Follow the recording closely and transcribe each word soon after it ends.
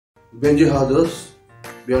Benji Hadas,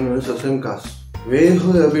 Bienvenue à SIEMCAS.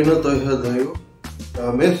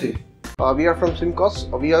 Merci. We are from SIEMCAS.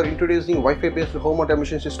 We are introducing Wi-Fi-based home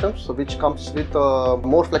automation systems, which comes with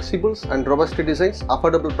more flexible and robust designs,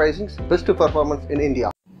 affordable pricings, best performance in India.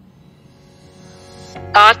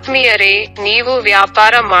 ಆತ್ಮೀಯರೇ, ನೀವು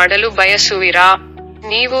ವ್ಯಾಪಾರ ಮಾಡಲು ಬಯಸುವಿರಾ?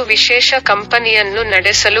 ನೀವು ವಿಶೇಷ ಕಂಪನಿಯನ್ನು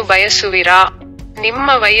ನಡೆಸಲು ಬಯಸುವಿರಾ? ನಿಮ್ಮ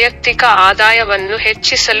ವೈಯಕ್ತಿಕ ಆದಾಯವನ್ನು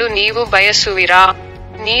ಹೆಚ್ಚಿಸಲು ನೀವು ಬಯಸುವಿರಾ?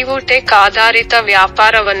 ನೀವು ಟೆಕ್ ಆಧಾರಿತ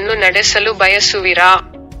ವ್ಯಾಪಾರವನ್ನು ನಡೆಸಲು ಬಯಸುವಿರಾ?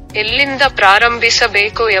 ಎಲ್ಲಿಂದ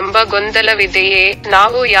ಪ್ರಾರಂಭಿಸಬೇಕು ಎಂಬ ಗೊಂದಲವಿದೆಯೇ?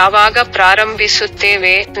 ನಾವು ಯಾವಾಗ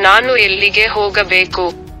ಪ್ರಾರಂಭಿಸುತ್ತೇವೆ? ನಾನು ಎಲ್ಲಿಗೆ ಹೋಗಬೇಕು?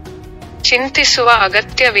 ಚಿಂತಿಸುವ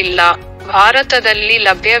ಅಗತ್ಯವಿಲ್ಲ. ಭಾರತದಲ್ಲಿ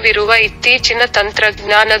ಲಭ್ಯವಿರುವ ಇತ್ತೀಚಿನ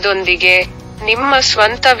ತಂತ್ರಜ್ಞಾನದೊಂದಿಗೆ ನಿಮ್ಮ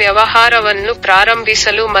ಸ್ವಂತ ವ್ಯವಹಾರವನ್ನು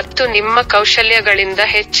ಪ್ರಾರಂಭಿಸಲು ಮತ್ತು ನಿಮ್ಮ ಕೌಶಲ್ಯಗಳಿಂದ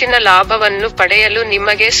ಹೆಚ್ಚಿನ ಲಾಭವನ್ನು ಪಡೆಯಲು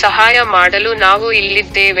ನಿಮಗೆ ಸಹಾಯ ಮಾಡಲು ನಾವು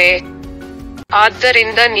ಇಲ್ಲಿದ್ದೇವೆ.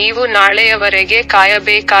 ಆದ್ದರಿಂದ ನೀವು ನಾಳೆಯವರೆಗೆ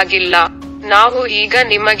ಕಾಯಬೇಕಾಗಿಲ್ಲ. ನಾವು ಈಗ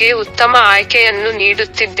ನಿಮಗೆ ಉತ್ತಮ ಆಯ್ಕೆಯನ್ನು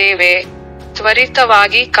ನೀಡುತ್ತಿದ್ದೇವೆ.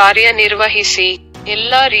 ತ್ವರಿತವಾಗಿ ಕಾರ್ಯನಿರ್ವಹಿಸಿ.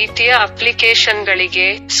 ಎಲ್ಲಾ ರೀತಿಯ ಅಪ್ಲಿಕೇಶನ್ಗಳಿಗೆ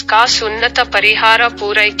SIEMCAS ಉನ್ನತ ಪರಿಹಾರ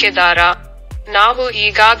ಪೂರೈಕೆದಾರ. ನಾವು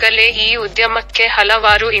ಈಗಾಗಲೇ ಈ ಉದ್ಯಮಕ್ಕೆ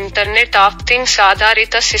ಹಲವಾರು ಇಂಟರ್ನೆಟ್ ಆಫ್ ಥಿಂಗ್ಸ್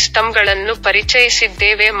ಆಧಾರಿತ ಸಿಸ್ಟಂಗಳನ್ನು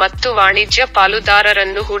ಪರಿಚಯಿಸಿದ್ದೇವೆ ಮತ್ತು ವಾಣಿಜ್ಯ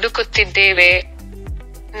ಪಾಲುದಾರರನ್ನು ಹುಡುಕುತ್ತಿದ್ದೇವೆ.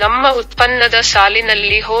 ನಮ್ಮ ಉತ್ಪನ್ನದ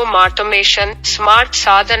ಸಾಲಿನಲ್ಲಿ ಹೋಮ್ ಆಟೋಮೇಷನ್, ಸ್ಮಾರ್ಟ್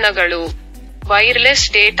ಸಾಧನಗಳು, wireless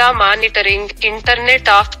data monitoring, internet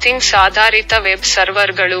of things ಆಧಾರಿತ ವೆಬ್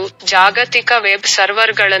ಸರ್ವರ್ಗಳು, ಜಾಗತಿಕ ವೆಬ್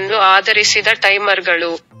ಸರ್ವರ್ಗಳನ್ನು ಆಧರಿಸಿದ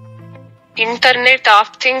ಟೈಮರ್ಗಳು, ಇಂಟರ್ನೆಟ್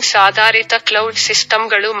ಆಫ್ ಥಿಂಗ್ಸ್ ಆಧಾರಿತ ಕ್ಲೌಡ್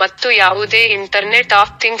ಸಿಸ್ಟಂಗಳು ಮತ್ತು ಯಾವುದೇ internet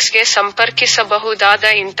of ಥಿಂಗ್ಸ್ಗೆ ಸಂಪರ್ಕಿಸಬಹುದಾದ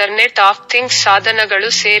internet of things ಸಾಧನಗಳು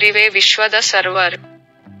ಸೇರಿವೆ. ವಿಶ್ವದ ಸರ್ವರ್.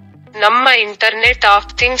 ನಮ್ಮ ಇಂಟರ್ನೆಟ್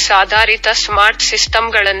ಆಫ್ ಥಿಂಗ್ಸ್ ಆಧಾರಿತ ಸ್ಮಾರ್ಟ್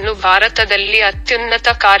ಸಿಸ್ಟಂಗಳನ್ನು ಭಾರತದಲ್ಲಿ ಅತ್ಯುನ್ನತ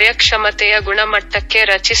ಕಾರ್ಯಕ್ಷಮತೆಯ ಗುಣಮಟ್ಟಕ್ಕೆ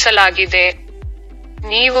ರಚಿಸಲಾಗಿದೆ.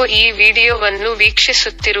 ನೀವು ಈ ವಿಡಿಯೋವನ್ನು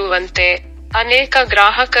ವೀಕ್ಷಿಸುತ್ತಿರುವಂತೆ ಅನೇಕ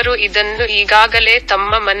ಗ್ರಾಹಕರು ಇದನ್ನು ಈಗಾಗಲೇ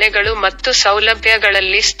ತಮ್ಮ ಮನೆಗಳು ಮತ್ತು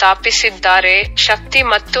ಸೌಲಭ್ಯಗಳಲ್ಲಿ ಸ್ಥಾಪಿಸಿದ್ದಾರೆ, ಶಕ್ತಿ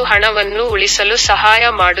ಮತ್ತು ಹಣವನ್ನು ಉಳಿಸಲು ಸಹಾಯ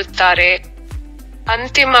ಮಾಡುತ್ತಾರೆ.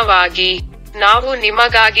 ಅಂತಿಮವಾಗಿ, ನಾವು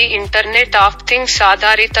ನಿಮಗಾಗಿ ಇಂಟರ್ನೆಟ್ ಆಫ್ ಥಿಂಗ್ಸ್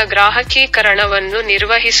ಆಧಾರಿತ ಗ್ರಾಹಕೀಕರಣವನ್ನು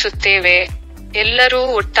ನಿರ್ವಹಿಸುತ್ತೇವೆ. ಎಲ್ಲರೂ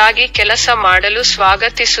ಒಟ್ಟಾಗಿ ಕೆಲಸ ಮಾಡಲು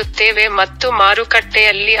ಸ್ವಾಗತಿಸುತ್ತೇವೆ ಮತ್ತು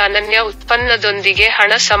ಮಾರುಕಟ್ಟೆಯಲ್ಲಿ ಅನನ್ಯ ಉತ್ಪನ್ನದೊಂದಿಗೆ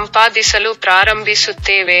ಹಣ ಸಂಪಾದಿಸಲು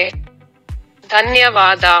ಪ್ರಾರಂಭಿಸುತ್ತೇವೆ.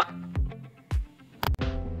 ಧನ್ಯವಾದ.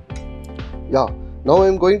 Yeah, now I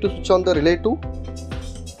am going to switch on the relay 2.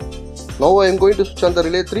 Now I am going to switch on the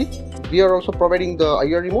relay 3. We are also providing the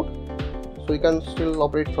IR remote, so you can still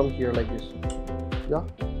operate from here like this. Yeah,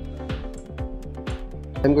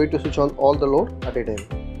 I am going to switch on all the load at a time.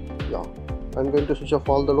 Yeah, I am going to switch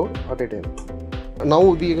off all the load at a time. Now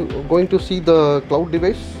we are going to see the cloud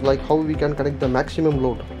device, like how we can connect the maximum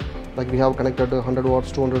load. Like we have connected 100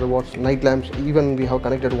 watts, 200 watts, night lamps, even we have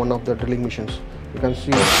connected one of the drilling machines. You can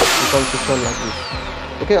see you can switch on like this.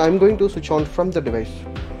 Okay, I am going to switch on from the device.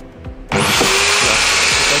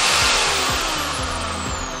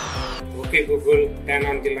 Okay Google, turn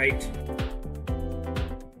on the light.